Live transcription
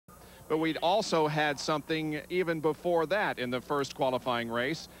But we'd also had something even before that in the first qualifying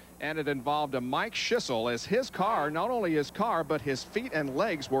race, and it involved a Mike Schiesel as his car, not only his car, but his feet and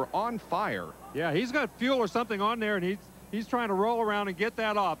legs were on fire. Yeah, he's got fuel or something on there, and he's trying to roll around and get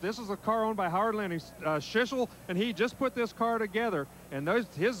that off. This is a car owned by Howard Landing Schiesel, and he just put this car together, and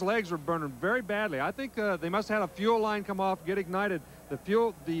his legs were burning very badly. I think they must have had a fuel line come off, get ignited.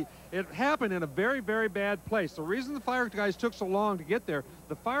 It happened in a very, very bad place. The reason the fire guys took so long to get there,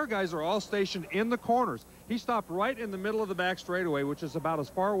 the fire guys are all stationed in the corners. He stopped right in the middle of the back straightaway, which is about as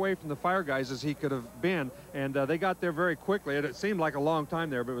far away from the fire guys as he could have been, and they got there very quickly. It seemed like a long time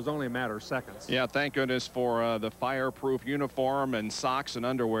there, but it was only a matter of seconds. Yeah, thank goodness for the fireproof uniform and socks and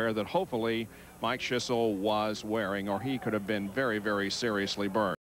underwear that hopefully Mike Schiesel was wearing, or he could have been very, very seriously burned.